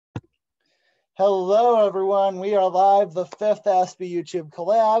Hello, everyone. We are live, the fifth Aspie YouTube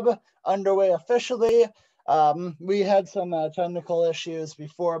collab underway officially. We had some technical issues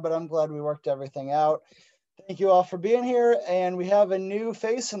before, but I'm glad we worked everything out. Thank you all for being here, and we have a new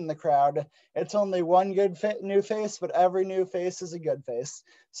face in the crowd. It's only one good new face, but every new face is a good face.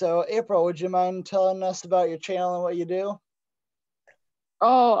 So, April, would you mind telling us about your channel and what you do?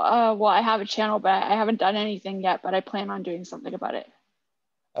 Well, I have a channel, but I haven't done anything yet, but I plan on doing something about it.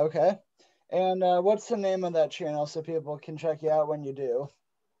 Okay. And what's the name of that channel so people can check you out when you do?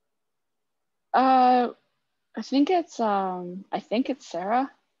 I think it's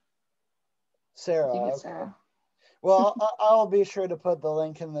Sarah. Sarah. I think it's okay. Sarah. Well, I'll be sure to put the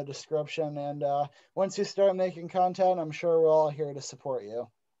link in the description. And once you start making content, I'm sure we're all here to support you.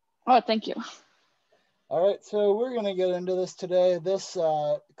 Oh, thank you. All right, so we're going to get into this today. This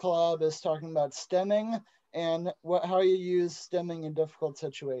collab is talking about stimming and how you use stimming in difficult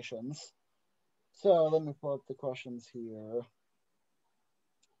situations. So let me pull up the questions here.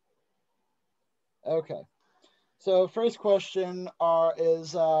 Okay. So first question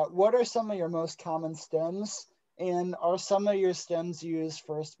is what are some of your most common stems, and are some of your stems used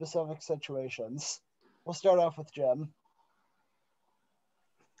for specific situations? We'll start off with Jem.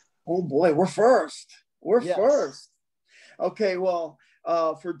 Oh boy, we're first. We're Yes. first. Okay, well,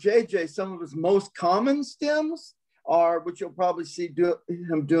 for JJ, some of his most common stems are, which you'll probably see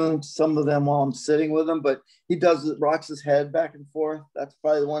him doing some of them while I'm sitting with him, but he rocks his head back and forth. That's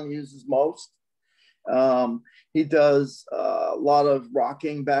probably the one he uses most. He does a lot of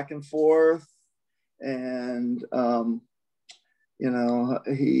rocking back and forth, and he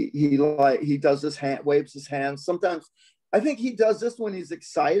does his hand, waves his hands. Sometimes I think he does this when he's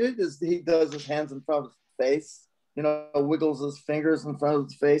excited, is he does his hands in front of his face, wiggles his fingers in front of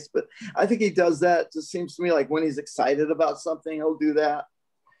his face. But I think he does that, just seems to me like when he's excited about something, he'll do that.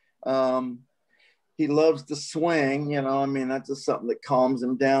 He loves to swing, that's just something that calms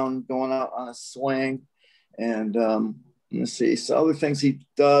him down, going out on a swing. And let's see, so other things he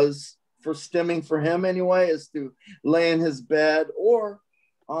does for stimming for him anyway is to lay in his bed or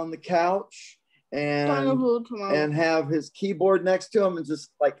on the couch and have his keyboard next to him and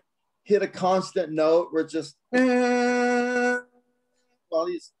just like hit a constant note where just while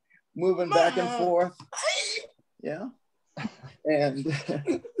he's moving back and forth. Yeah. And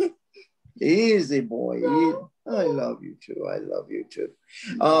easy boy. I love you too. I love you too.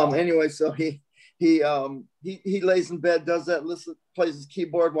 Anyway, so he lays in bed, does that, plays his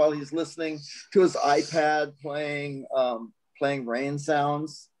keyboard while he's listening to his iPad playing rain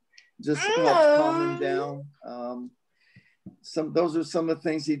sounds. Just helps calm him down. Those are some of the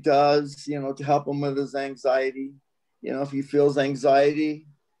things he does, to help him with his anxiety. If he feels anxiety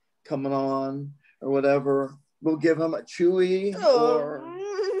coming on or whatever, we'll give him a chewy, or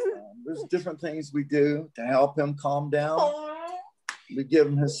there's different things we do to help him calm down. We give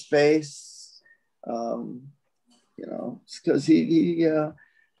him his space, because he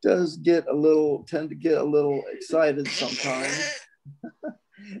does tend to get a little excited sometimes.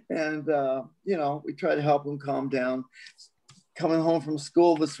 And, we try to help him calm down. Coming home from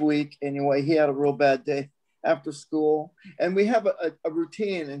school this week, anyway, he had a real bad day after school. And we have a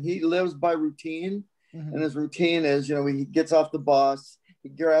routine, and he lives by routine. Mm-hmm. And his routine is, he gets off the bus, he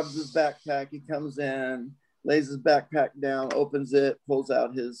grabs his backpack, he comes in, lays his backpack down, opens it, pulls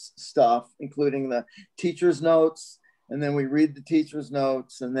out his stuff, including the teacher's notes. And then we read the teacher's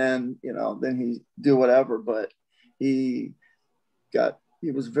notes, and then, then he do whatever. But he got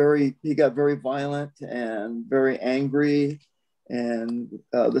very violent and very angry. And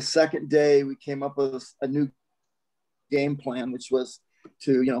the second day we came up with a new game plan, which was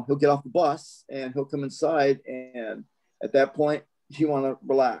to, he'll get off the bus and he'll come inside. And at that point, you want to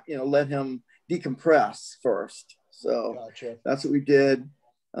relax, let him decompress first. So gotcha. That's what we did.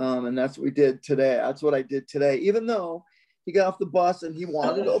 And that's what we did today. That's what I did today, even though he got off the bus and he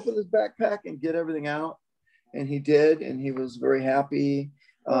wanted to open his backpack and get everything out. And he did, and he was very happy.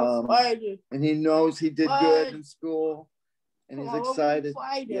 And he knows he did good in school, and he's excited.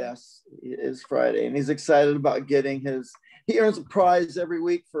 Yes, it is Friday, and he's excited about getting he earns a prize every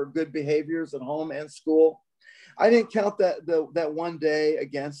week for good behaviors at home and school. I didn't count that one day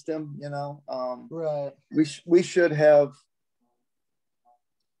against him, Right. We should have,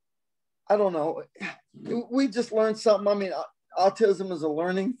 I don't know. We just learned something. I mean, autism is a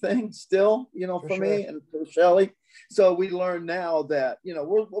learning thing still, for me and for Shelly. So we learn now that,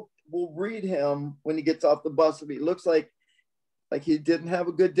 we'll read him when he gets off the bus. If he looks like he didn't have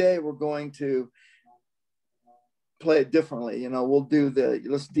a good day, we're going to play it differently. We'll do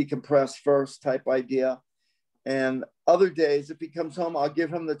let's decompress first type idea. And other days, if he comes home, I'll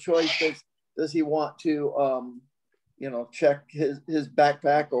give him the choice. does he want to, you know, check his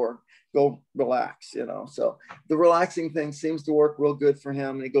backpack or go relax, you know? So the relaxing thing seems to work real good for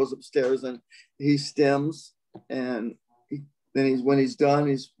him. And he goes upstairs and he stims, and then when he's done,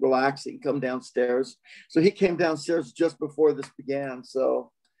 he's relaxing, come downstairs. So he came downstairs just before this began.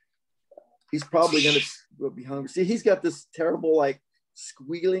 So he's probably going to be hungry. See, he's got this terrible, like,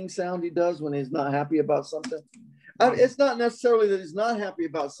 squealing sound he does when he's not happy about something. It's not necessarily that he's not happy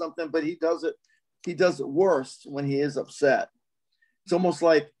about something, but he does it worse when he is upset. It's almost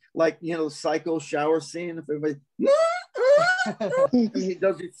like, you know, the Psycho shower scene. If everybody, and he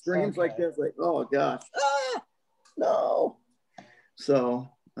does these screams like this, like, oh gosh, no. So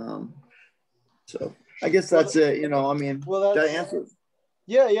I guess that's it. You know, I mean, well, did I answer?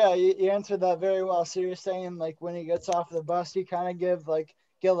 Yeah, you answered that very well. So you're saying, like, when he gets off the bus, you kind of get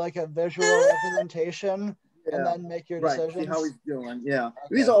like a visual representation, and then make your decisions. See how he's doing. Yeah,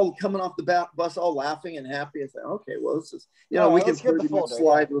 okay. He's all coming off the bus, all laughing and happy. I say, okay, well, this is, you know, we can pretty much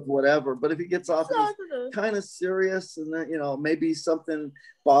slide with whatever. But if he gets off, he's kind of serious, and then, you know, maybe something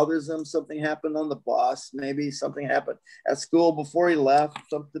bothers him. Something happened on the bus. Maybe something happened at school before he left.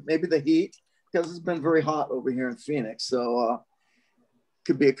 Something, maybe the heat, because it's been very hot over here in Phoenix. So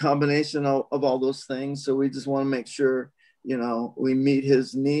could be a combination of all those things. So we just want to make sure, you know, we meet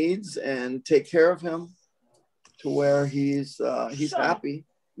his needs and take care of him to where he's happy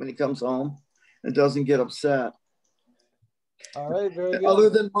when he comes home and doesn't get upset. All right, very good.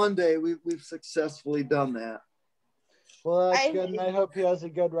 Other than Monday, we've successfully done that. Well, that's good, and I hope he has a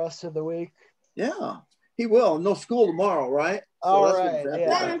good rest of the week. Yeah, he will. No school tomorrow, right? All right, yeah.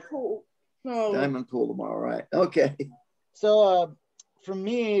 Diamond pool. Diamond pool tomorrow, right? Okay. So, for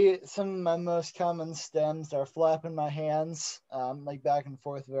me, some of my most common stems are flapping my hands, like back and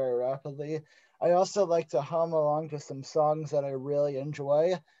forth very rapidly. I also like to hum along to some songs that I really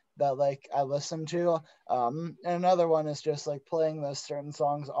enjoy, that like I listen to. And another one is just like playing those certain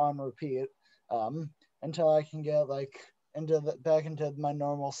songs on repeat until I can get like back into my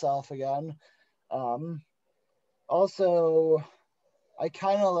normal self again. Also, I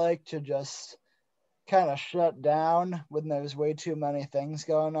kind of like to just kind of shut down when there's way too many things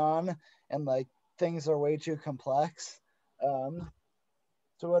going on and like things are way too complex.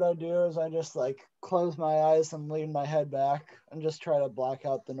 So what I do is I just like close my eyes and lean my head back and just try to block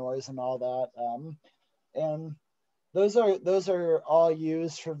out the noise and all that. And those are all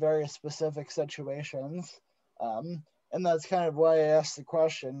used for very specific situations. And that's kind of why I asked the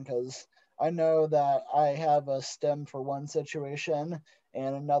question, because I know that I have a stem for one situation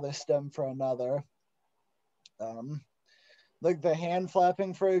and another stem for another. Like the hand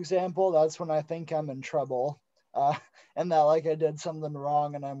flapping, for example, that's when I think I'm in trouble. And that like I did something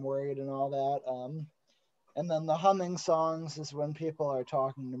wrong and I'm worried and all that. And then the humming songs is when people are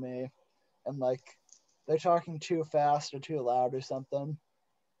talking to me and like they're talking too fast or too loud or something.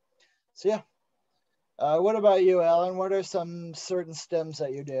 So yeah. What about you, Alan? What are some certain stems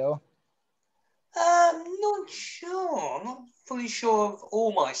that you do? Not sure. Not fully sure of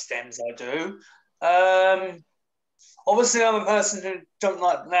all my stems I do. Obviously, I'm a person who don't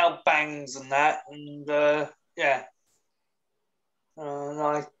like loud bangs and that, and yeah. And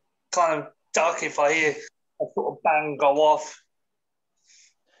I kind of duck if I hear a sort of bang go off.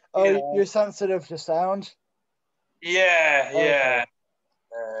 Oh, you know. You're sensitive to sound? Yeah, yeah.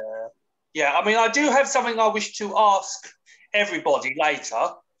 Yeah, I mean, I do have something I wish to ask everybody later.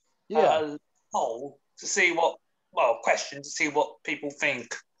 Yeah. To see question to see what people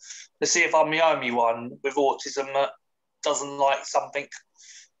think. To see if I'm the only one with autism that doesn't like something.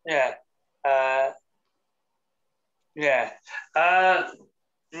 Yeah. Yeah.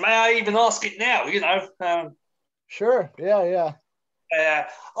 May I even ask it now, you know? Sure, yeah.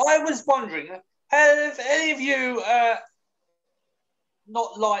 I was wondering, have any of you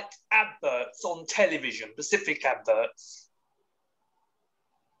not liked adverts on television, specific adverts?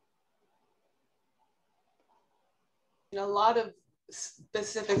 A lot of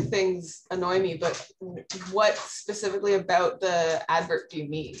specific things annoy me, but what specifically about the advert do you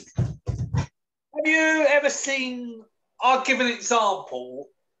mean? Have you ever seen, I'll give an example.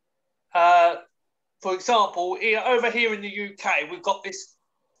 For example, over here in the UK, we've got this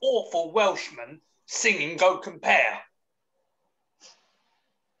awful Welshman singing Go Compare.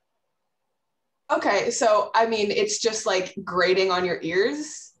 Okay, so I mean, it's just like grating on your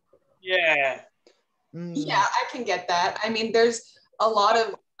ears. Yeah. Yeah, I can get that. I mean, there's a lot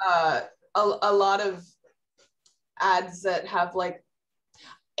of a lot of ads that have like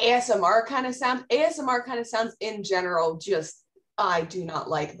ASMR kind of sound. ASMR kind of sounds in general, just I do not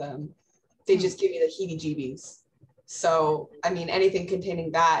like them. They just give me the heebie-jeebies. So I mean, anything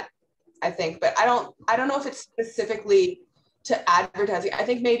containing that I think, but I don't know if it's specifically to advertising. I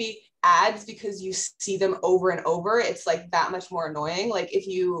think maybe ads, because you see them over and over, it's like that much more annoying. Like if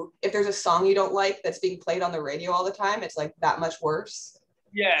there's a song you don't like that's being played on the radio all the time, it's like that much worse.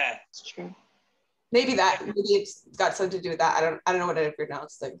 Yeah, It's true. Maybe it's got something to do with that. I don't know what I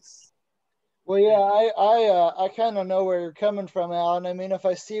pronounce things. Well, yeah, I kind of know where you're coming from, Alan. I mean, if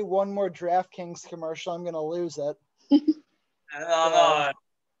I see one more DraftKings commercial, I'm gonna lose it. I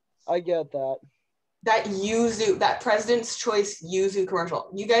I get that. That yuzu, that President's Choice yuzu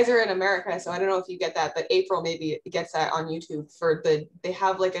commercial. You guys are in America, so I don't know if you get that, but April maybe gets that on YouTube they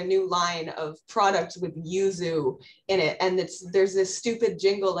have like a new line of products with yuzu in it, and there's this stupid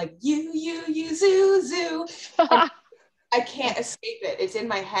jingle like yuzu zoo. I can't escape it. It's in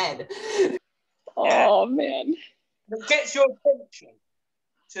my head. Oh man. It gets your attention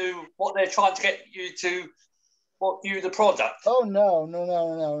to what they're trying to get you to view the product. Oh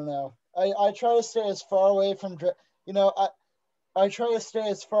no. I try to stay as far away from I try to stay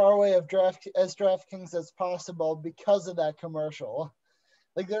as far away of DraftKings as possible because of that commercial.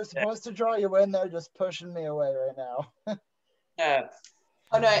 Like they're supposed to draw you in, they're just pushing me away right now. Yeah.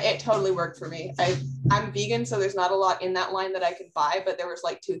 Oh no, it totally worked for me. I'm vegan, so there's not a lot in that line that I could buy, but there was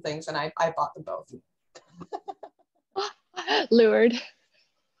like 2 things and I bought them both. Lured.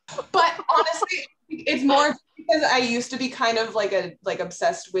 But honestly, it's more because I used to be kind of like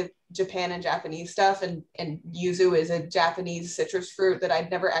obsessed with Japan and Japanese stuff, and yuzu is a Japanese citrus fruit that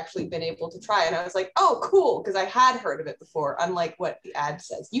I'd never actually been able to try. And I was like, oh, cool, because I had heard of it before, unlike what the ad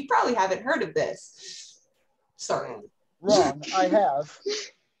says. You probably haven't heard of this. Sorry. Wrong, I have.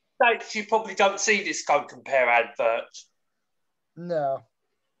 States, you probably don't see this Go Compare advert. No.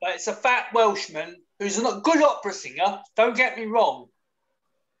 But it's a fat Welshman who's a good opera singer, don't get me wrong.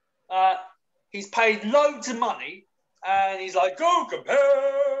 He's paid loads of money and he's like, Go Compare!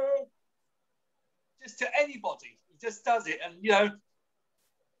 Just to anybody. He just does it. And,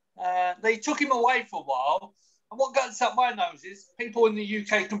 they took him away for a while. And what gets up my nose is people in the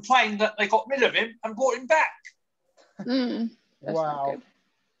UK complained that they got rid of him and brought him back. Wow.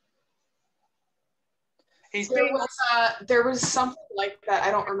 There was something like that.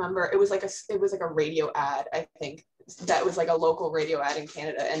 I don't remember. It was like a radio ad, I think. That was like a local radio ad in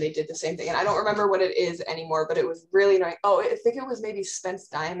Canada, and they did the same thing. And I don't remember what it is anymore, but it was really annoying. Oh, I think it was maybe Spence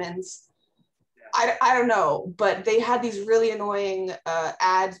Diamonds. I don't know, but they had these really annoying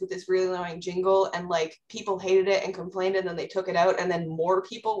ads with this really annoying jingle, and like people hated it and complained, and then they took it out, and then more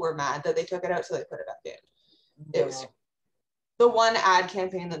people were mad that they took it out, so they put it back in. It was the one ad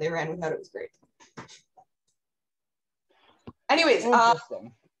campaign that they ran without. It was great. Anyways,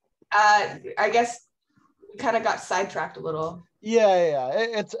 I guess we kind of got sidetracked a little. Yeah.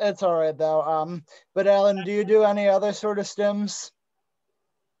 It's all right though. But Alan, do you do any other sort of stims?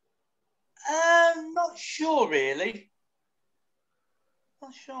 Not sure really.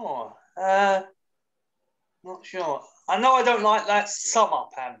 Not sure. Not sure. I know I don't like that Sum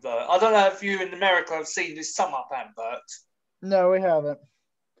Up advert. I don't know if you in America have seen this Sum Up advert. No, we haven't.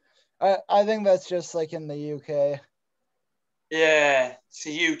 I think that's just like in the UK. Yeah, it's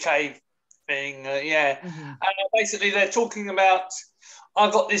a UK thing. Yeah. Mm-hmm. Basically, they're talking about,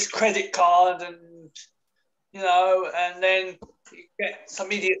 I got this credit card and, and then you get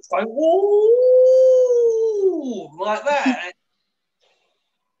some idiots going, ooh, like that.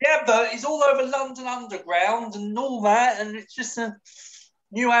 The advert is all over London Underground and all that, and it's just a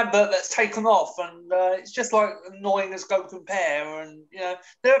new advert that's taken off, and it's just like annoying as Go Compare, and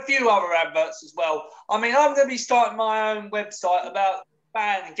there are a few other adverts as well. I mean, I'm going to be starting my own website about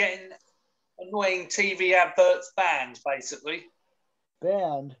getting annoying TV adverts banned, basically.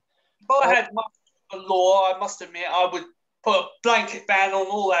 Banned? If I had much of a law, I must admit, I would put a blanket ban on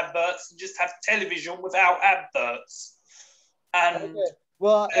all adverts and just have television without adverts. And okay.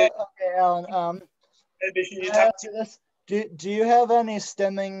 Well, okay, Alan. television, you'd have to. Do you have any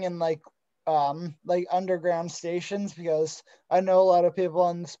stimming in like underground stations? Because I know a lot of people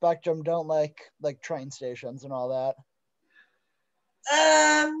on the spectrum don't like train stations and all that.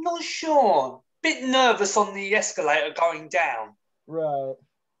 Not sure. Bit nervous on the escalator going down. Right.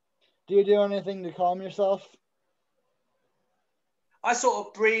 Do you do anything to calm yourself? I sort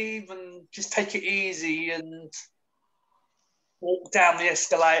of breathe and just take it easy and walk down the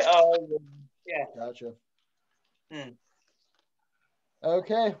escalator. Yeah. Gotcha. Mm.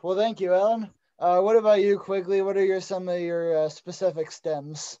 Okay. Well, thank you, Alan. What about you, Quigley? What are some of your specific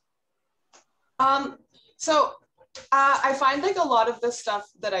stems? So I find like a lot of the stuff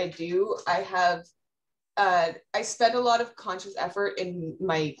that I do, I spent a lot of conscious effort in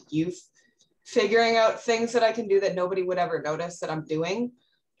my youth figuring out things that I can do that nobody would ever notice that I'm doing.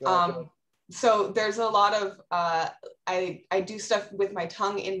 Gotcha. So there's a lot of I do stuff with my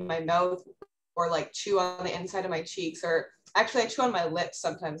tongue in my mouth, or like chew on the inside of my cheeks, or actually I chew on my lips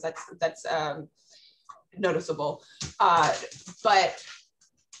sometimes. That's noticeable. But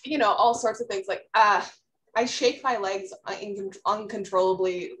you know, all sorts of things like I shake my legs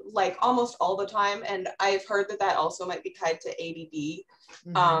uncontrollably, like almost all the time, and I've heard that also might be tied to ADD.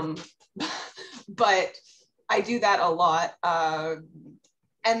 Mm-hmm. But I do that a lot.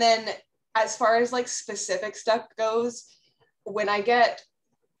 And then as far as like specific stuff goes, when I get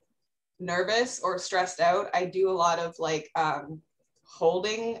nervous or stressed out, I do a lot of like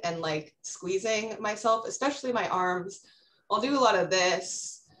holding and like squeezing myself, especially my arms. I'll do a lot of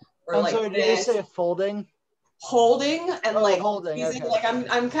this, or I'm like sorry, did you say folding? Holding and like holding, squeezing. okay. Like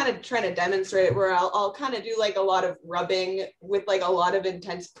I'm kind of trying to demonstrate it, where I'll kind of do like a lot of rubbing with like a lot of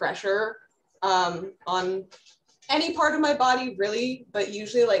intense pressure on any part of my body really, but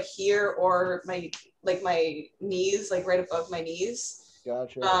usually like here or my knees, like right above my knees.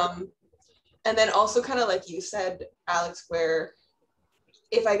 Gotcha. And then also kind of like you said, Alex, where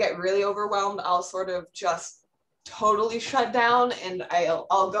if I get really overwhelmed, I'll sort of just totally shut down, and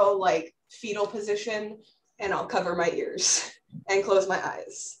I'll go like fetal position, and I'll cover my ears and close my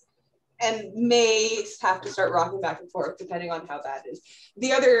eyes, and may have to start rocking back and forth depending on how bad it is.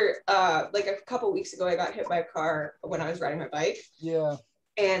 The other, like a couple weeks ago, I got hit by a car when I was riding my bike. Yeah.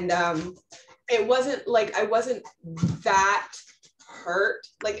 And it wasn't like I wasn't that hurt.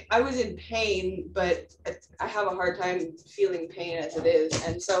 Like I was in pain, but I have a hard time feeling pain as it is.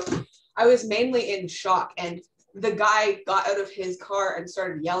 And so I was mainly in shock, and the guy got out of his car and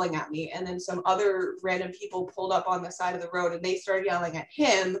started yelling at me. And then some other random people pulled up on the side of the road, and they started yelling at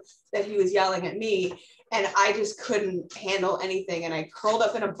him that he was yelling at me. And I just couldn't handle anything. And I curled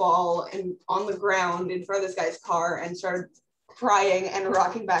up in a ball and on the ground in front of this guy's car and started crying and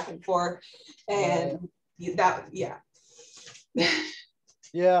rocking back and forth. And that, yeah.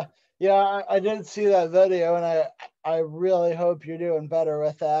 Yeah, I did see that video, and I really hope you're doing better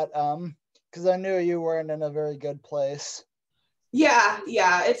with that. Because I knew you weren't in a very good place. Yeah,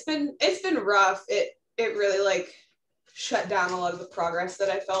 it's been rough. It really like shut down a lot of the progress that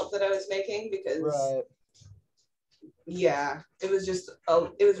I felt that I was making, because yeah, it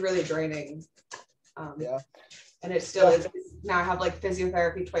was really draining. Yeah, and it still is. Now I have like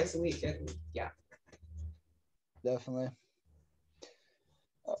physiotherapy twice a week, and yeah, definitely.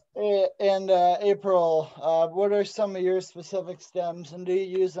 And April, what are some of your specific stems, and do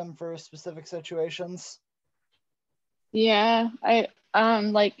you use them for specific situations? Yeah, I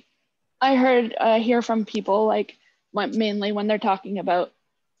hear from people like mainly when they're talking about,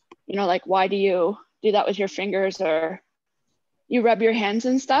 you know, like why do you do that with your fingers, or you rub your hands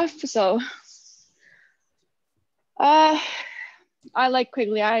and stuff. So I like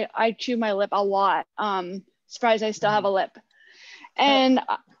Quigley. I chew my lip a lot. Surprised I still have a lip. And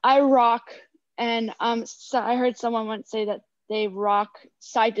I rock, and so I heard someone once say that they rock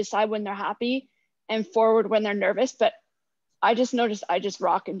side to side when they're happy and forward when they're nervous, but I just noticed I just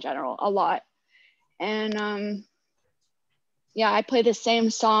rock in general a lot. And yeah, I play the same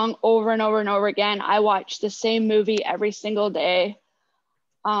song over and over and over again. I watch the same movie every single day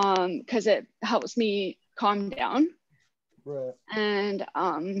because it helps me calm down. Right. And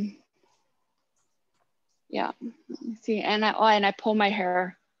yeah, let me see. And I pull my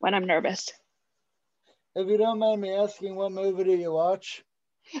hair when I'm nervous. If you don't mind me asking, what movie do you watch?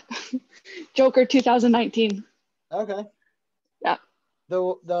 Joker 2019. Okay. Yeah.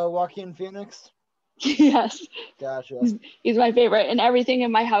 The Joaquin Phoenix? Yes. Gotcha. He's my favorite, and everything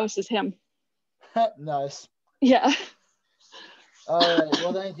in my house is him. Nice. Yeah. All right.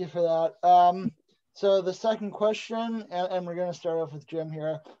 Well, thank you for that. So the second question, and we're going to start off with Jim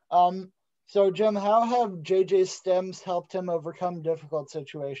here. So Jim, how have JJ's stems helped him overcome difficult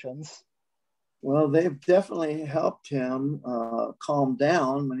situations? Well, they've definitely helped him calm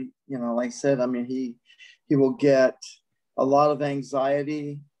down when he, you know, like I said, I mean, he will get a lot of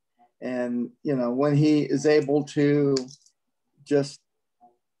anxiety, and, you know, when he is able to just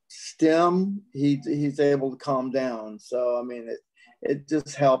stem, he's able to calm down. So, I mean, it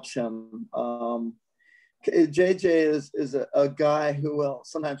just helps him. JJ is a guy who will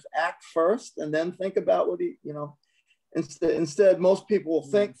sometimes act first and then think about what he, you know, instead most people will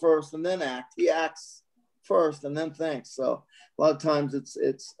think first and then act. He acts first and then thinks. So a lot of times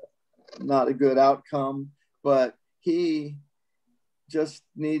it's not a good outcome, but he just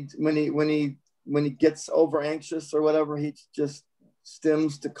needs, when he gets over anxious or whatever, he just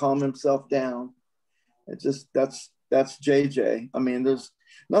stems to calm himself down. It just, that's JJ. I mean, there's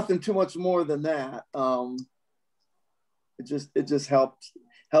nothing too much more than that. It just helps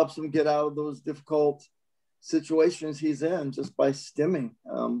helps him get out of those difficult situations he's in just by stimming.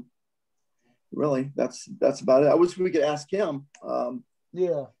 Really, that's about it. I wish we could ask him.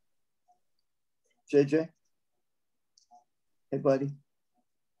 Yeah. JJ? Hey, buddy.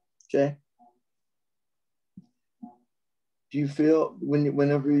 Jay? Do you feel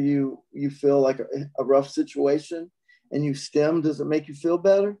whenever you feel like a rough situation and you stim, does it make you feel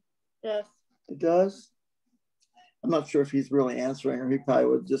better? Yes. It does? I'm not sure if he's really answering, or he probably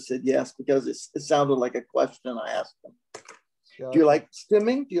would have just said yes, because it sounded like a question I asked him. Gotcha. Do you like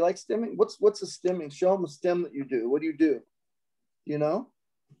stimming? Do you like stimming? What's a stimming? Show him a stim that you do. What do you do? You know?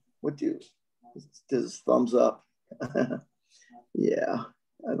 What do you? His thumbs up. Yeah,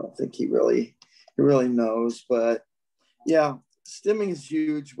 I don't think he really knows, but yeah, stimming is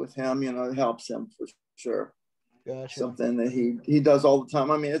huge with him. You know, it helps him for sure. Gotcha. Something that he does all the time.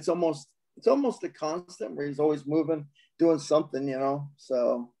 I mean, it's almost a constant where he's always moving, doing something, you know.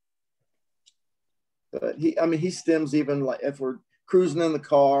 So, but he stims even like if we're cruising in the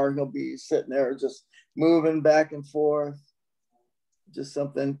car, he'll be sitting there just moving back and forth. Just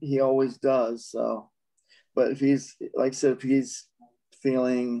something he always does. So, but if he's, like I said, if he's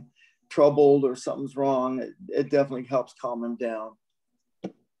feeling troubled or something's wrong, it definitely helps calm him down.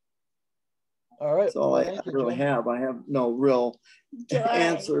 All right. That's all I really have. I have no real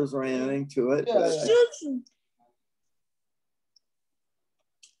answers or anything to it. Yeah.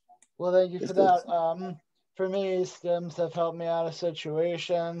 Well, thank you for that. For me, stims have helped me out of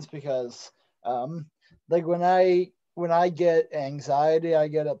situations because, like when I get anxiety, I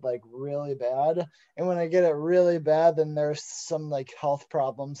get it like really bad. And when I get it really bad, then there's some like health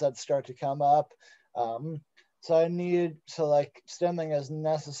problems that start to come up. So like stimming is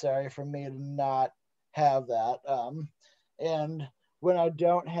necessary for me to not have that. And when I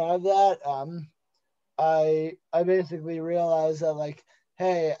don't have that, I basically realize that like,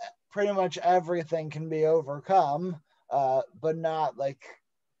 hey, pretty much everything can be overcome, but not my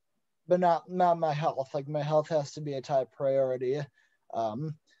health. Like my health has to be a top priority.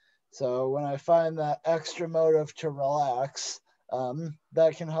 So when I find that extra motive to relax,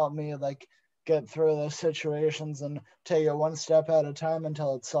 that can help me like get through those situations and take it one step at a time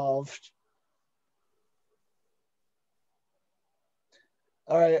until it's solved.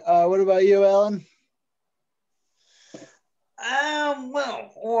 All right. What about you, Alan?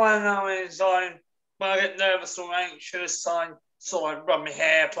 Well, all I know is when I get nervous or anxious, I sort of rub my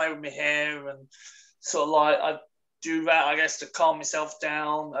hair, play with my hair, and sort of like I do that, I guess, to calm myself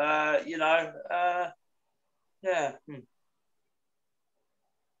down. Yeah.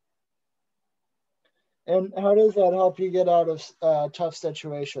 And how does that help you get out of tough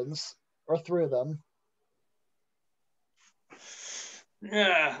situations or through them?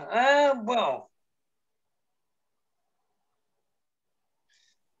 Yeah. Well.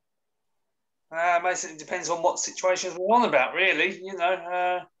 Basically depends on what situations we're on about, really, you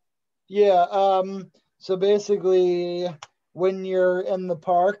know. Yeah, so basically when you're in the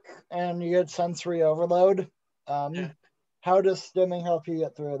park and you get sensory overload, how does stimming help you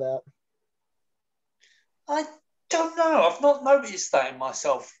get through that? I don't know. I've not noticed that in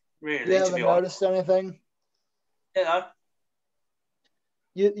myself, really. You haven't noticed anything? You know?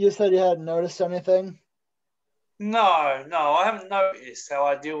 You said you hadn't noticed anything? No, I haven't noticed how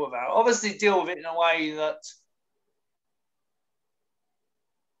I deal with that. Obviously deal with it in a way that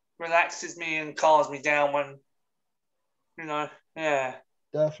relaxes me and calms me down when, you know, yeah.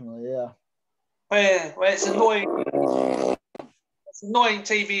 Definitely, yeah. When it's annoying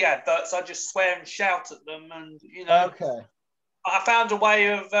TV adverts, I just swear and shout at them, and, you know. Okay. I found a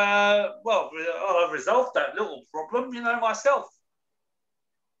way of, resolve that little problem, you know, myself.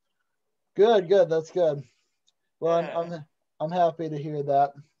 Good, that's good. Well, yeah. I'm happy to hear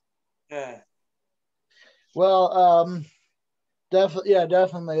that. Yeah. Well,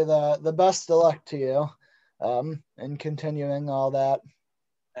 definitely the best of luck to you, in continuing all that.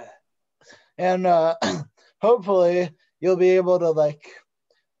 Yeah. And hopefully you'll be able to like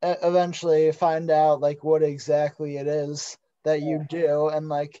eventually find out like what exactly it is that you do, and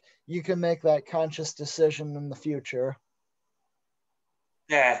like you can make that conscious decision in the future.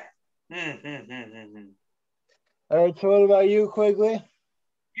 Yeah. All right, so what about you, Quigley?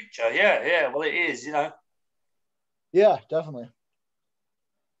 Future, yeah. Well, it is, you know. Yeah, definitely.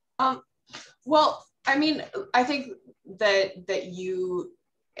 Well, I mean, I think that you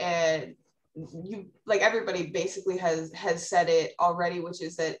like everybody basically has said it already, which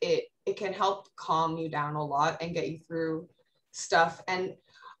is that it can help calm you down a lot and get you through stuff. And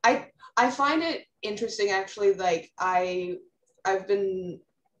I find it interesting, actually. Like I've been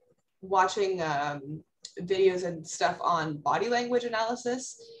watching videos and stuff on body language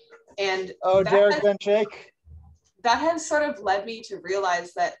analysis. And Oh, Derek Van Shake. That has sort of led me to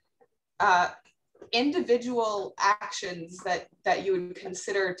realize that individual actions that you would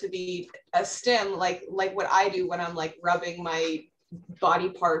consider to be a stim, like what I do when I'm like rubbing my body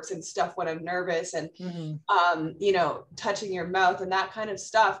parts and stuff when I'm nervous, and you know, touching your mouth and that kind of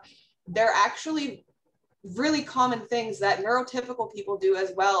stuff, they're actually really common things that neurotypical people do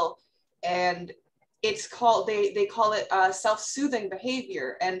as well. And it's called, they call it self-soothing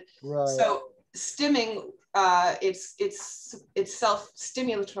behavior. And so stimming, it's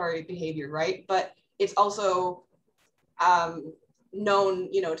self-stimulatory behavior, right? But it's also known,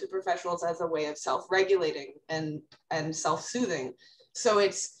 you know, to professionals as a way of self-regulating and self-soothing. So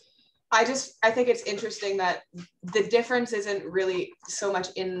I think it's interesting that the difference isn't really so much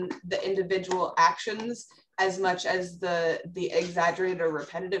in the individual actions as much as the exaggerated or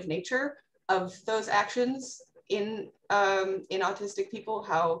repetitive nature of those actions in autistic people.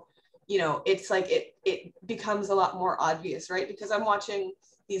 How, you know, it's like it becomes a lot more obvious, right? Because I'm watching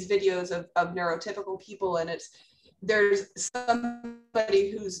these videos of neurotypical people, and there's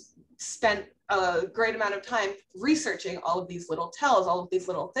somebody who's spent a great amount of time researching all of these little tells, all of these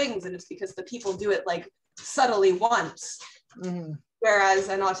little things, and it's because the people do it like subtly once. Whereas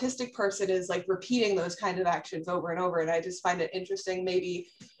an autistic person is like repeating those kind of actions over and over. And I just find it interesting. Maybe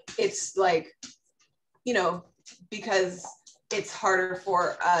it's like, you know, because it's harder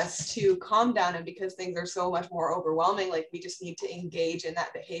for us to calm down, and because things are so much more overwhelming, like we just need to engage in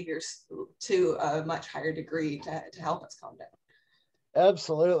that behavior to a much higher degree to help us calm down.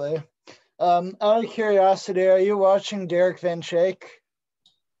 Absolutely. Out of curiosity, are you watching Derek Van Shake?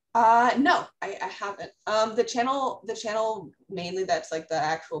 No, I haven't. The channel mainly that's like the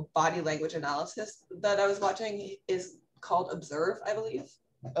actual body language analysis that I was watching is called Observe, I believe.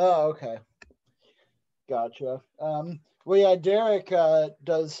 Oh, okay. Gotcha. Well, yeah, Derek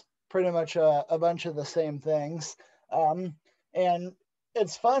does pretty much a bunch of the same things. And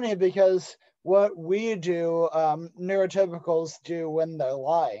it's funny because what we do, neurotypicals do when they're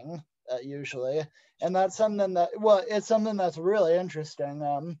lying, usually. And that's something that, well, it's something that's really interesting.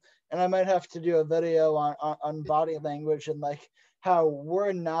 And I might have to do a video on body language and like how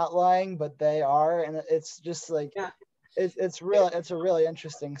we're not lying, but they are. And it's just like, it's a really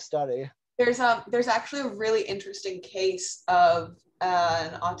interesting study. There's actually a really interesting case of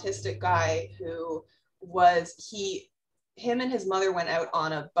an autistic guy who him and his mother went out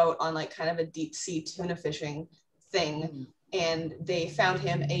on a boat on like kind of a deep sea tuna fishing thing. And they found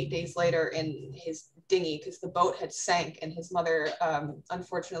him 8 days later in his dinghy because the boat had sank, and his mother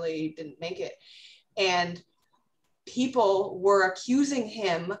unfortunately didn't make it. And people were accusing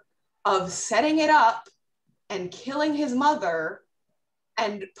him of setting it up and killing his mother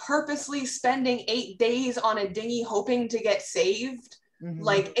and purposely spending 8 days on a dinghy hoping to get saved.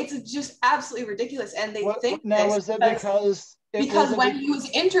 Like, it's just absolutely ridiculous. And they think now, was it because when he was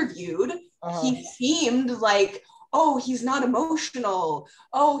interviewed, he seemed like, oh, he's not emotional.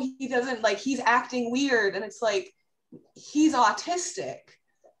 Oh, he doesn't, like, he's acting weird. And it's like, he's autistic.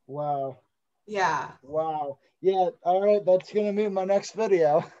 Wow. Yeah. Wow. Yeah. All right. That's going to be my next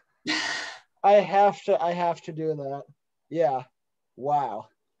video. I have to do that. Yeah. Wow.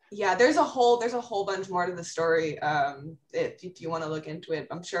 Yeah. There's a whole bunch more to the story. If you want to look into it,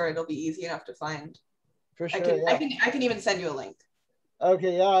 I'm sure it'll be easy enough to find. For sure. I can even send you a link.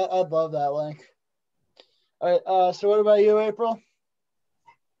 Okay. Yeah. I'd love that link. All right. So what about you, April?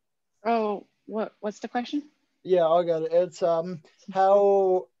 Oh, what's the question? Yeah, I'll get it. It's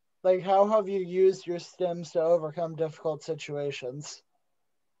how have you used your stims to overcome difficult situations?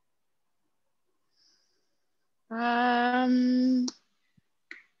 Let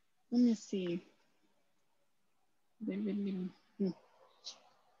me see.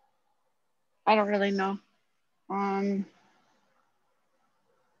 I don't really know. I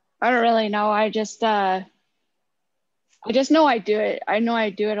don't really know. I just know I do it. I know I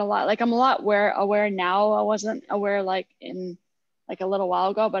do it a lot. Like, I'm a lot aware now. I wasn't aware like in like a little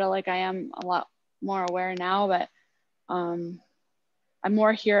while ago, but like I am a lot more aware now. But I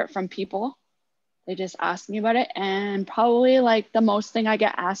more hear it from people. They just ask me about it. And probably like the most thing I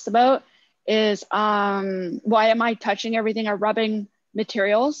get asked about is why am I touching everything or rubbing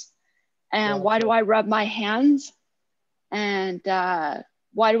materials? And why do I rub my hands? And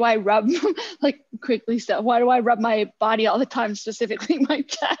why do I rub, like quickly stuff, why do I rub my body all the time, specifically my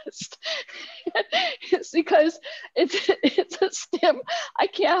chest? It's because it's a stim. I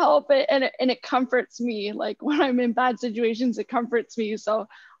can't help it. And it comforts me. Like when I'm in bad situations, it comforts me. So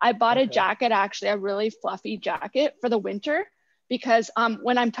I bought a jacket, actually a really fluffy jacket for the winter, because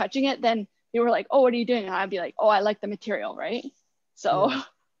when I'm touching it, then were like, oh, what are you doing? And I'd be like, oh, I like the material, right? So Yeah.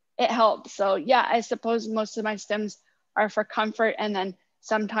 it helps. So yeah, I suppose most of my stems are for comfort, and then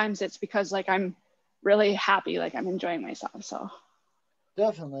sometimes it's because like I'm really happy, like I'm enjoying myself. So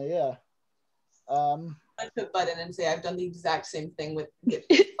Definitely, yeah. I could butt in and say I've done the exact same thing with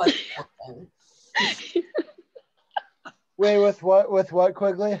fuzzy clothing. Wait, with what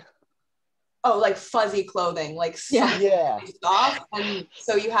Quigley? Oh, like fuzzy clothing, like Yeah. something Yeah, soft, and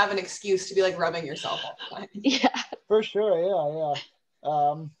so you have an excuse to be like rubbing yourself all the time. yeah. for sure.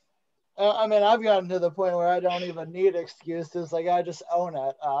 Yeah. I mean, I've gotten to the point where I don't even need excuses. Like, I just own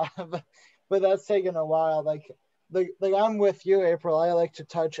it. But that's taken a while. Like I'm with you, April. I like to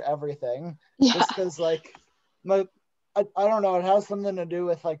touch everything, Yeah. just because, like, I don't know. It has something to do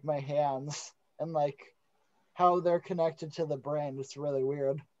with like my hands and like how they're connected to the brain. It's really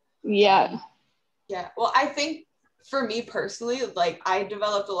weird. Yeah. Yeah. Well, I think for me personally, like I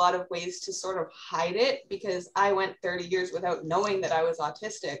developed a lot of ways to sort of hide it because I went 30 years without knowing that I was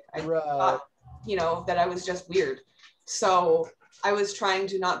autistic. I Right. thought, that I was just weird. So I was trying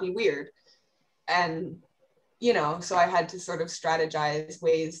to not be weird. And, so I had to sort of strategize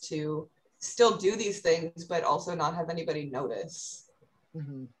ways to still do these things, but also not have anybody notice.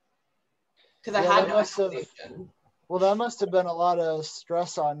 Mm-hmm. Because I had no explanation. Well, that must have been a lot of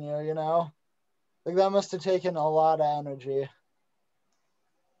stress on you, Like that must have taken a lot of energy.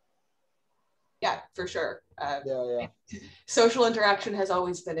 Yeah, for sure. Yeah. Social interaction has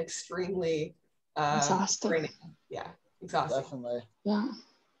always been extremely Exhausting. draining. Yeah, exhausting. Definitely. Yeah.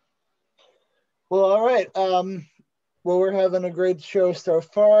 Well, all right. Well, we're having a great show so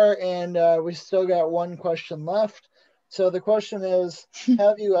far, and we still got one question left. So the question is,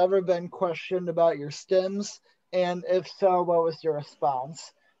 have you ever been questioned about your stems? And if so, what was your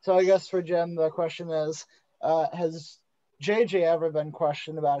response? So I guess for Jim, the question is, has JJ ever been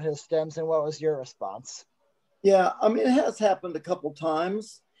questioned about his stems, and what was your response? Yeah, I mean, it has happened a couple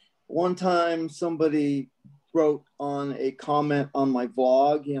times. One time somebody wrote on a comment on my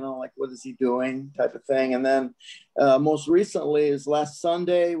vlog, like, what is he doing type of thing. And then most recently is last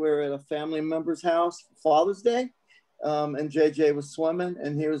Sunday, we were at a family member's house for Father's Day. And JJ was swimming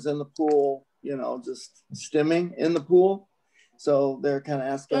and he was in the pool, just stimming in the pool. So they're kind of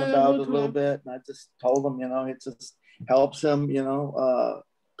asking about it a little bit. And I just told them, it just helps him,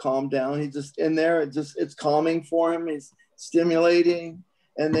 calm down. He just in there, it's calming for him. He's stimulating.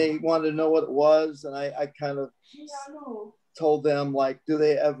 And they wanted to know what it was. And I kind of told them, like, do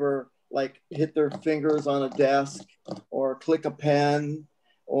they ever like hit their fingers on a desk or click a pen?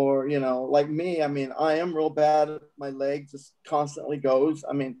 Or, like me, I mean, I am real bad. My leg just constantly goes.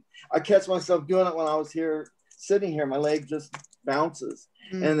 I mean, I catch myself doing it when I was sitting here, my leg just bounces.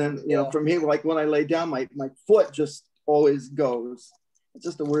 And then, for me, like when I lay down, my foot just always goes. It's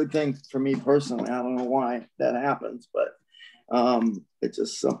just a weird thing for me personally. I don't know why that happens, but it's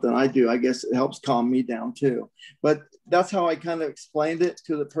just something I do. I guess it helps calm me down too. But that's how I kind of explained it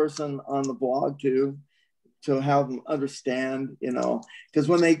to the person on the blog too, to have them understand, because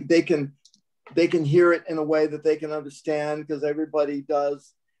when they can hear it in a way that they can understand, because everybody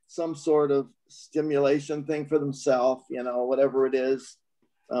does some sort of stimulation thing for themselves, whatever it is.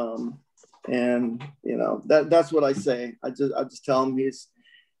 And that's what I say. I just tell them it's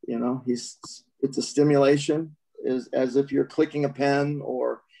a stimulation, is as if you're clicking a pen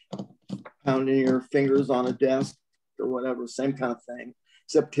or pounding your fingers on a desk or whatever, same kind of thing,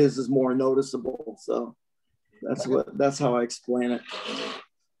 except his is more noticeable. So that's how I explain it.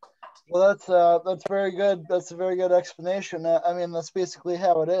 Well, that's very good. That's a very good explanation. I mean, that's basically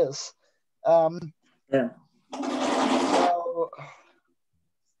how it is. Yeah. So,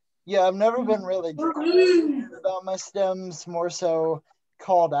 yeah, I've never been really about my stems, more so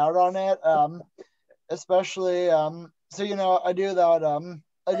called out on it. Especially, so I do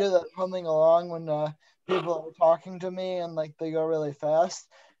that humming along when people are talking to me and like they go really fast.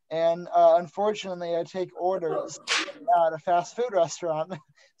 And unfortunately, I take orders at a fast food restaurant,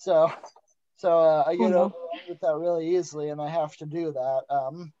 so I get overwhelmed with that really easily, and I have to do that.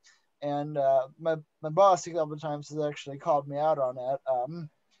 And my boss a couple of times has actually called me out on it.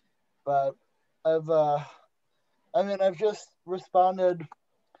 But I've just responded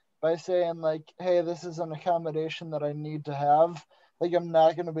by saying like, hey, this is an accommodation that I need to have. Like, I'm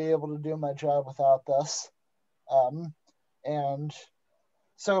not going to be able to do my job without this. And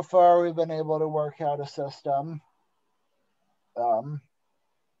so far, we've been able to work out a system. And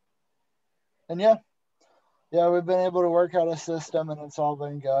yeah, we've been able to work out a system, and it's all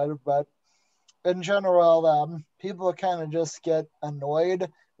been good. But in general, people kind of just get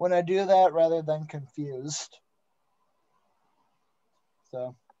annoyed when I do that rather than confused.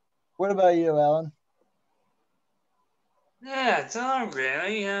 So, What about you, Alan? Yeah, I don't know,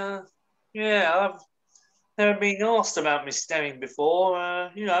 really. Yeah, I've never been asked about my stemming before,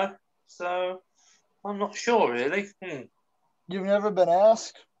 so I'm not sure, really. You've never been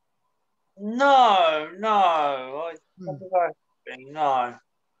asked? No, I Hmm. never been, no.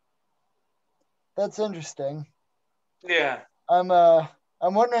 That's interesting. Yeah. I'm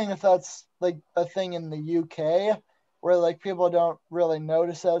wondering if that's like a thing in the UK where like people don't really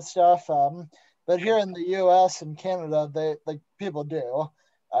notice that stuff. But here in the US and Canada, they like people do.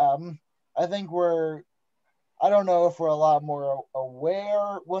 I think I don't know if we're a lot more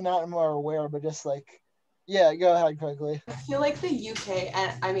aware. Well, not more aware, but just like, yeah, go ahead quickly. I feel like the UK,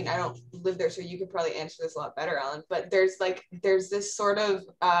 and I mean, I don't live there, so you could probably answer this a lot better, Alan, but there's this sort of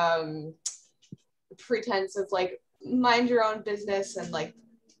pretense of like, mind your own business and like,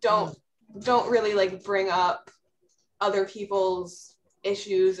 don't really like bring up other people's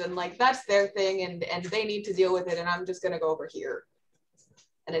issues, and like that's their thing, and they need to deal with it, and I'm just gonna go over here.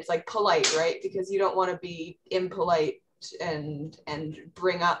 And it's like polite, right? Because you don't want to be impolite and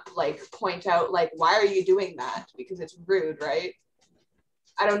bring up, like, point out like, why are you doing that, because it's rude, right?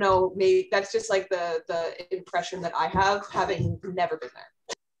 I don't know, maybe that's just like the impression that I have, having never been there.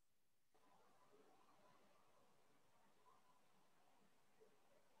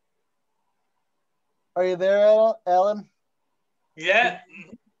 Are you there, Alan? Yeah,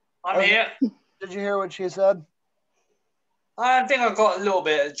 I'm Okay. here. Did you hear what she said? I think I got a little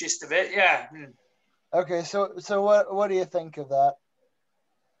bit of the gist of it, yeah. Okay, so what do you think of that?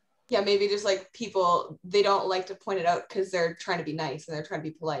 Yeah, maybe just like people, they don't like to point it out because they're trying to be nice and they're trying to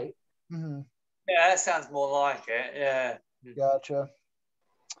be polite. Mm-hmm. Yeah, that sounds more like it, yeah. Gotcha.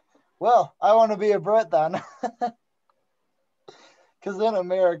 Well, I want to be a Brit then. Because in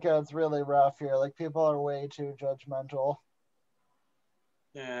America, it's really rough here. Like, people are way too judgmental.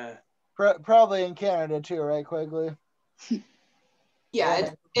 Yeah. Probably in Canada too, right, Quigley? Yeah,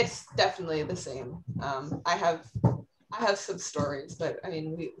 it's definitely the same. I have some stories, but I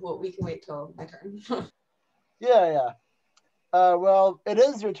mean, we can wait till my turn. Yeah. Well, it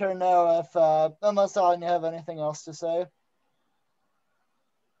is your turn now. If unless Alan, you have anything else to say.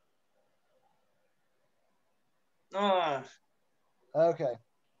 Oh. Okay.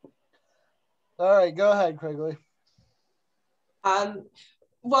 All right, go ahead, Quigley.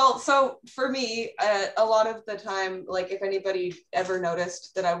 Well, so for me, a lot of the time, like if anybody ever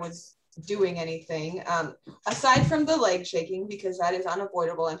noticed that I was doing anything, aside from the leg shaking, because that is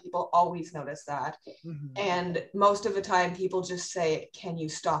unavoidable and people always notice that. Mm-hmm. And most of the time people just say, can you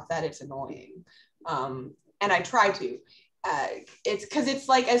stop that? It's annoying. And I try to. It's because it's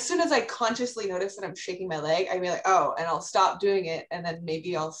like, as soon as I consciously notice that I'm shaking my leg, I'd be like, oh, and I'll stop doing it. And then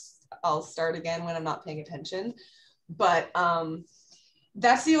maybe I'll start again when I'm not paying attention. But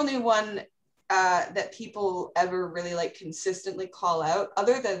that's the only one that people ever really like consistently call out.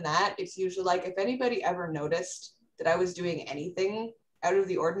 Other than that, it's usually like, if anybody ever noticed that I was doing anything out of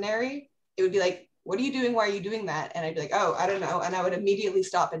the ordinary, it would be like, what are you doing? Why are you doing that? And I'd be like, oh, I don't know. And I would immediately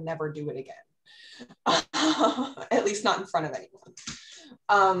stop and never do it again. At least not in front of anyone.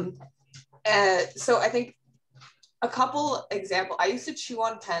 So I think a couple examples, I used to chew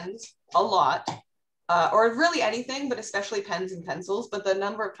on pens a lot. Or really anything, but especially pens and pencils. But the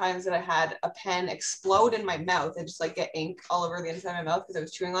number of times that I had a pen explode in my mouth and just like get ink all over the inside of my mouth because I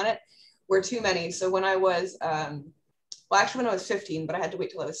was chewing on it were too many. So when I was, when I was 15, but I had to wait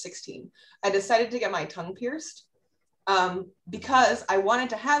till I was 16, I decided to get my tongue pierced because I wanted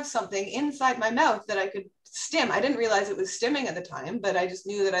to have something inside my mouth that I could stim. I didn't realize it was stimming at the time, but I just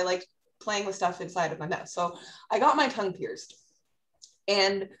knew that I liked playing with stuff inside of my mouth. So I got my tongue pierced.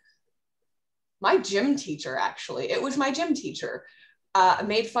 And my gym teacher, it was my gym teacher,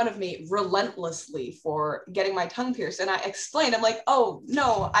 made fun of me relentlessly for getting my tongue pierced. And I explained, I'm like, oh,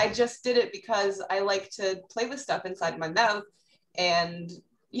 no, I just did it because I like to play with stuff inside my mouth. And,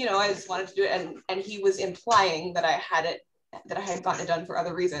 I just wanted to do it. And he was implying that I had gotten it done for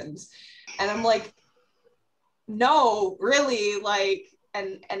other reasons. And I'm like, no, really, like,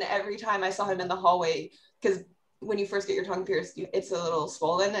 and every time I saw him in the hallway, because when you first get your tongue pierced, it's a little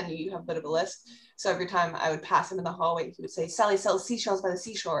swollen and you have a bit of a lisp. So every time I would pass him in the hallway, he would say, Sally sells seashells by the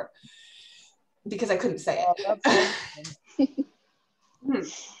seashore, because I couldn't say it.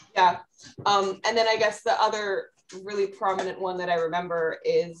 Yeah. And then I guess the other really prominent one that I remember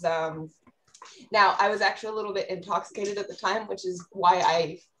is, now I was actually a little bit intoxicated at the time, which is why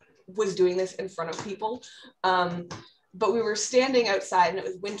I was doing this in front of people. But we were standing outside and it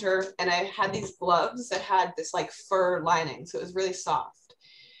was winter, and I had these gloves that had this like fur lining. So it was really soft.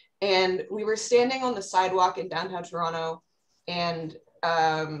 And we were standing on the sidewalk in downtown Toronto, and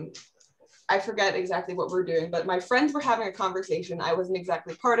I forget exactly what we're doing, but my friends were having a conversation I wasn't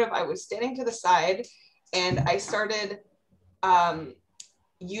exactly part of. I was standing to the side and I started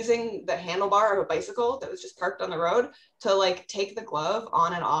using the handlebar of a bicycle that was just parked on the road to like take the glove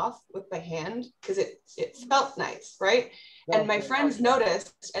on and off with my hand because it felt nice, right? And my friends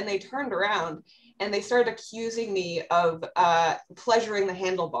noticed and they turned around and they started accusing me of pleasuring the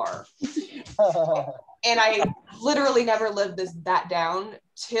handlebar. And I literally never lived that down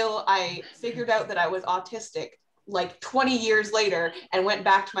till I figured out that I was autistic like 20 years later and went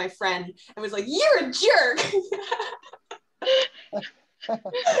back to my friend and was like, "You're a jerk." But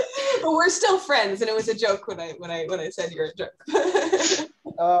we're still friends, and it was a joke when I said you're a jerk.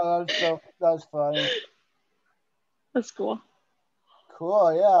 Oh, that's funny. That's cool.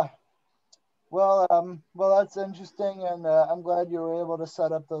 Cool, yeah. Well, that's interesting, and I'm glad you were able to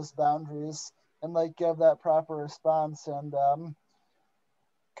set up those boundaries and like give that proper response and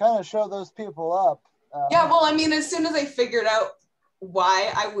kind of show those people up. Yeah, well, I mean, as soon as I figured out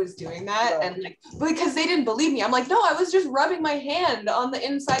why I was doing that, right. and like because they didn't believe me, I'm like, no, I was just rubbing my hand on the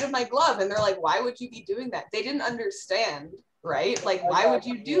inside of my glove, and they're like, why would you be doing that? They didn't understand, right? Like, why would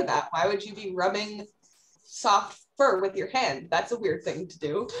you do that? Why would you be rubbing soft fur with your hand? That's a weird thing to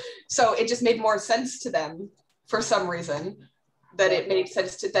do. So it just made more sense to them for some reason that it made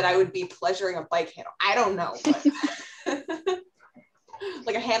sense to that I would be pleasuring a bike handle. I don't know, but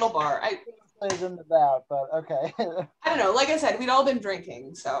like a handlebar. Plays into that, but okay. I don't know. Like I said, we'd all been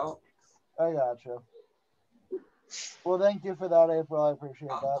drinking, so. I gotcha. Well, thank you for that, April. I appreciate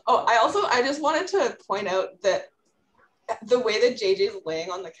that. Oh, I just wanted to point out that the way that JJ's laying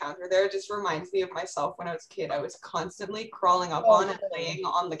on the counter there just reminds me of myself when I was a kid. I was constantly crawling up on and laying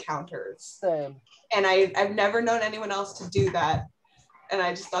on the counters. Same. And I've never known anyone else to do that. And I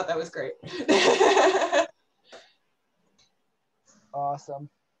just thought that was great. Awesome.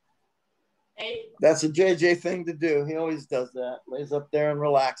 That's a JJ thing to do. He always does that. Lays up there and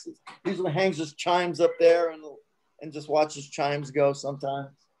relaxes. Usually hangs his chimes up there and just watches chimes go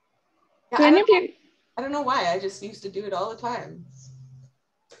sometimes. Yeah, I don't know why. I just used to do it all the time.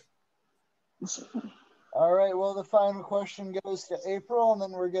 All right. Well, the final question goes to April, and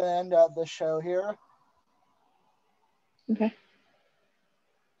then we're going to end out the show here. Okay.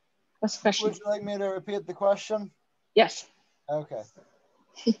 What's the question? Would you like me to repeat the question? Yes. Okay.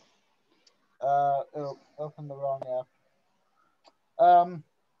 Open the wrong app.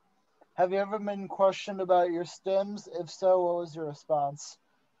 Have you ever been questioned about your stims? If so, what was your response?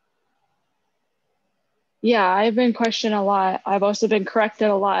 Yeah, I've been questioned a lot. I've also been corrected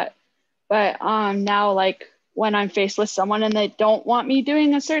a lot. But now, like, when I'm faced with someone and they don't want me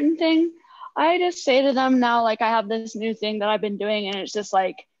doing a certain thing, I just say to them now, like, I have this new thing that I've been doing, and it's just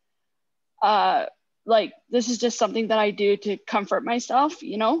like this is just something that I do to comfort myself,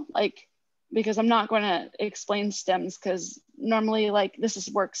 you know, like, because I'm not going to explain stems because normally like this is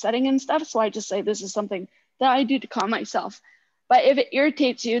work setting and stuff. So I just say this is something that I do to calm myself. But if it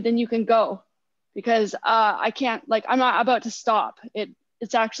irritates you, then you can go because I can't, like, I'm not about to stop.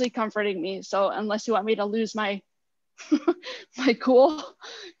 It's actually comforting me. So unless you want me to lose my my cool,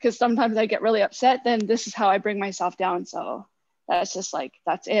 because sometimes I get really upset, then this is how I bring myself down. So that's just like,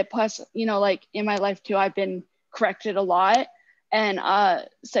 that's it. Plus, you know, like in my life too, I've been corrected a lot. And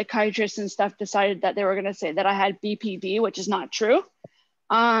psychiatrists and stuff decided that they were going to say that I had BPD, which is not true.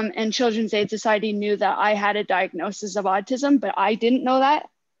 And Children's Aid Society knew that I had a diagnosis of autism, but I didn't know that.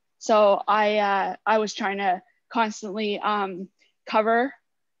 So I was trying to constantly cover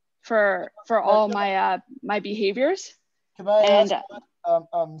for all my my behaviors. Can I ask?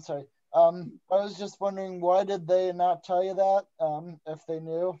 Sorry. I was just wondering, why did they not tell you that? If they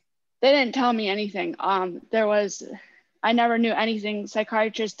knew, they didn't tell me anything. I never knew anything.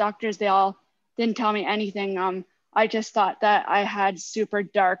 Psychiatrists, doctors, they all didn't tell me anything. I just thought that I had super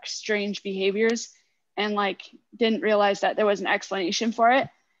dark, strange behaviors and like didn't realize that there was an explanation for it.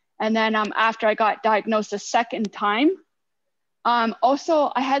 And then after I got diagnosed a second time,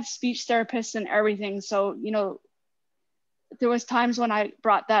 also I had speech therapists and everything. So, you know, there was times when I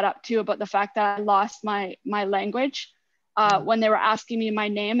brought that up too about the fact that I lost my language when they were asking me my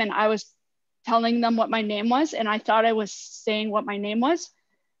name and I was telling them what my name was and I thought I was saying what my name was,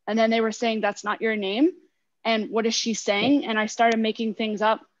 and then they were saying that's not your name and what is she saying, and I started making things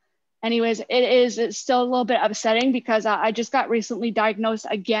up. Anyways, it's still a little bit upsetting because I just got recently diagnosed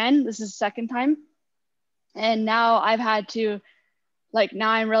again. This is the second time, and now I've had to, like,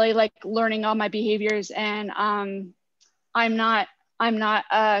 now I'm really like learning all my behaviors, and I'm not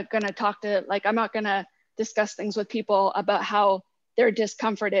gonna talk to, like, I'm not gonna discuss things with people about how they're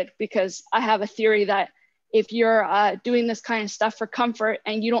discomforted, because I have a theory that if you're doing this kind of stuff for comfort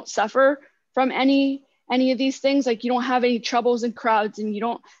and you don't suffer from any of these things, like you don't have any troubles in crowds and you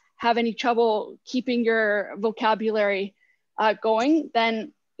don't have any trouble keeping your vocabulary going,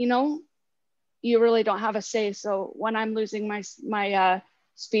 then, you know, you really don't have a say. So when I'm losing my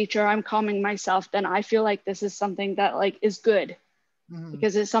speech or I'm calming myself, then I feel like this is something that like is good,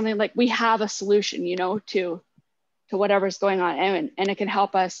 because it's something like we have a solution, you know, to whatever's going on, and it can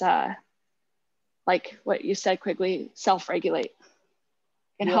help us, like what you said, Quigley, self-regulate,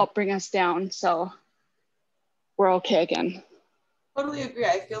 and help bring us down so we're okay again. Totally agree.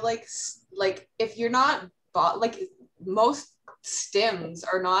 I feel like if you're not like most stims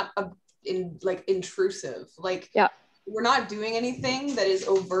are not intrusive. Like we're not doing anything that is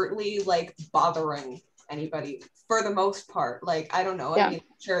overtly like bothering anybody for the most part. Like I don't know. I mean,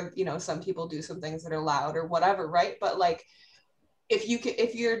 sure, you know, some people do some things that are loud or whatever, right? But like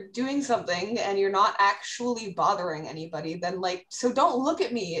if you're doing something and you're not actually bothering anybody, then like, so don't look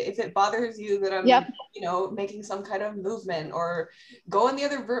at me if it bothers you that I'm you know, making some kind of movement, or go in the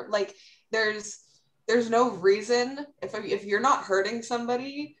other like there's no reason if you're not hurting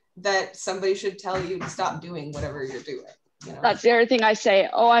somebody that somebody should tell you to stop doing whatever you're doing, you know? That's the other thing I say.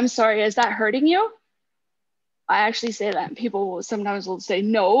 Oh, I'm sorry, is that hurting you? I actually say that, and people sometimes will say,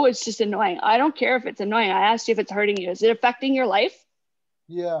 no, it's just annoying. I don't care if it's annoying. I asked you if it's hurting you. Is it affecting your life?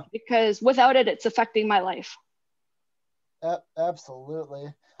 Yeah. Because without it, it's affecting my life.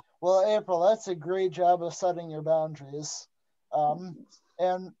 Absolutely. Well, April, that's a great job of setting your boundaries.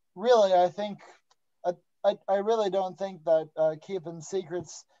 And really, I think, I really don't think that keeping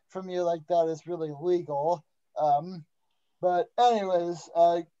secrets from you like that is really legal. But anyways,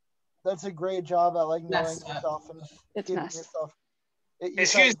 that's a great job at like knowing yourself and keeping yourself.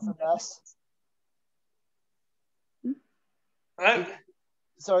 Excuse me. Hello?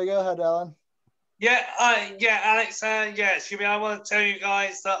 Sorry, go ahead, Alan. Yeah, Alex. Excuse me. I want to tell you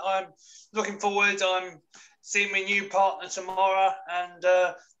guys that I'm looking forward. I'm seeing my new partner tomorrow, and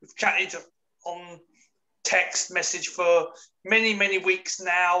we've chatted on text message for many weeks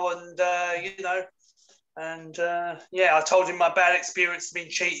now, and you know, and yeah, I told him my bad experience being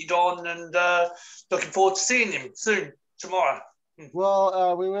cheated on, and looking forward to seeing him soon tomorrow.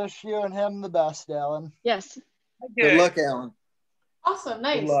 Well, we wish you and him the best, Alan. Yes. Good luck, Alan. Awesome,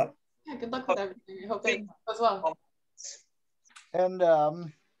 nice. Good luck. Yeah, good luck with everything. I hope that goes well. And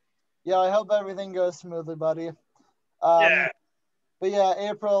yeah, I hope everything goes smoothly, buddy. Yeah. But yeah,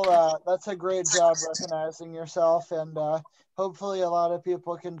 April, that's a great job recognizing yourself, and hopefully a lot of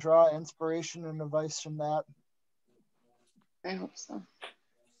people can draw inspiration and advice from that. I hope so.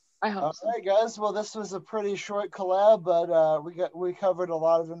 All right, guys. Well, this was a pretty short collab, but we covered a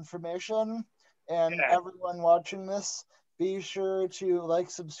lot of information. And everyone watching this, be sure to like,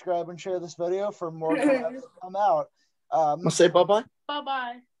 subscribe, and share this video for more collabs to come out. I'll say bye-bye.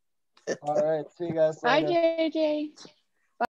 Bye-bye. All right. See you guys later. Bye, JJ.